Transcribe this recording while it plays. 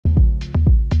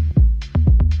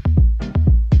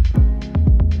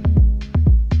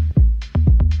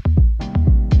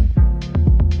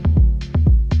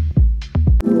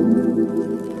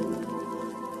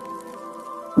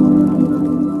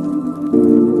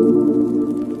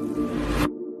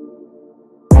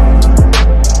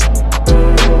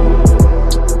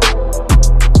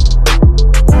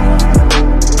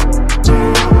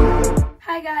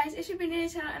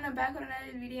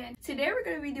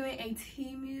to be doing a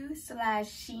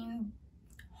TemuXShein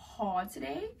haul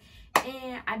today.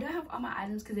 And I don't have all my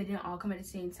items because they didn't all come at the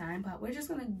same time, but we're just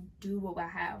gonna do what I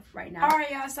have right now. All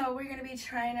right, y'all, so we're gonna be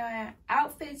trying on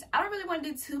outfits. I don't really want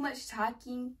to do too much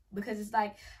talking because it's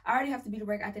like I already have to be to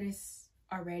work after this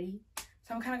already,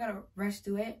 so I'm kind of gonna rush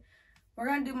through it. We're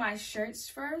gonna do my shirts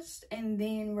first, and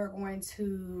then we're going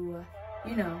to,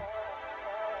 you know,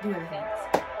 do other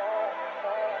things.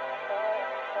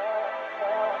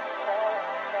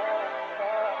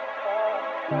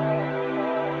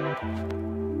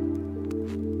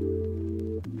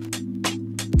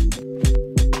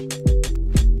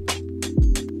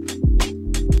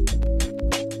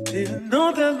 Didn't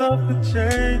know that love would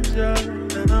change ya.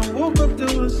 Then I woke up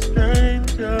to a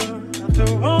stranger.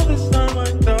 After all this time I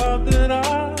thought that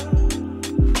I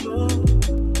knew.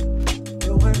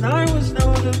 But when I was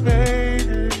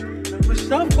motivated, I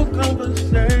wish up for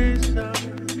conversation.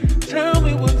 Tell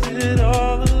me, was it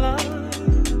all a lie?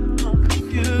 I'm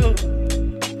confused.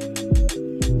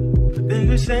 Then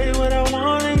you say what I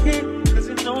wanna hear, cause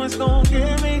you know it's gonna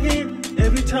get me here.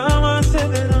 Every time I say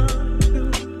that I'm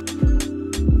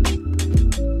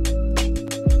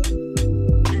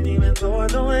so I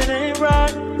know it ain't right,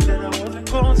 said I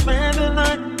wasn't gonna spend the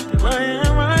night, and I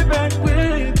am right back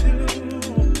with you.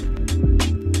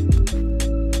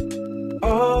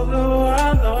 Although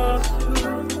I lost you,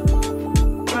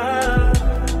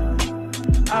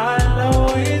 I'll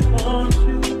always want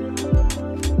you,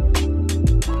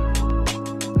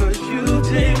 'cause you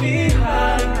take me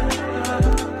higher.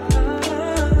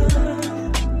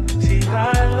 See,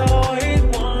 I'll always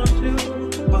want you,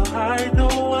 but I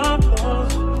know I'm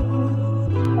lost.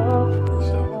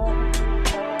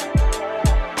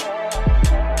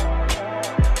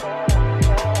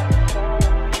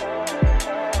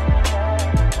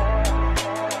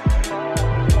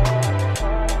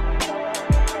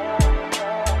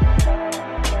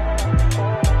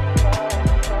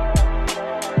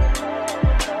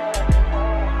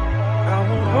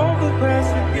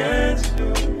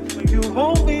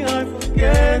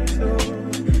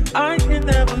 I can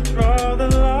never draw the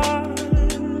line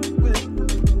with you.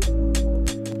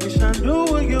 Wish I knew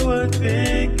what you were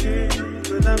thinking,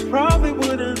 but I probably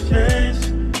wouldn't change.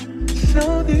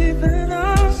 So deep and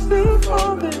I'm still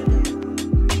falling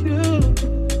you.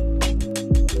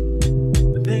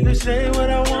 But then you say what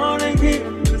I wanna hear,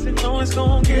 'cause you know it's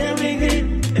gonna get me here.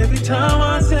 Every time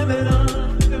I say that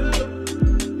I'm good.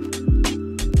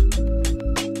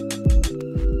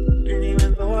 And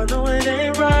even though I know it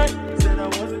ain't right,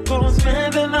 gonna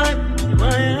spend the night, and I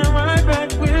am right back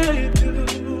with you.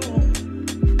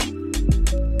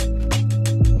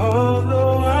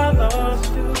 Although I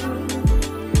lost you,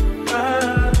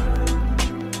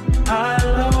 I'll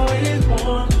always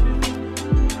want you.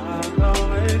 I'll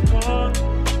always want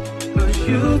you, 'cause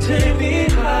you take me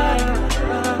high.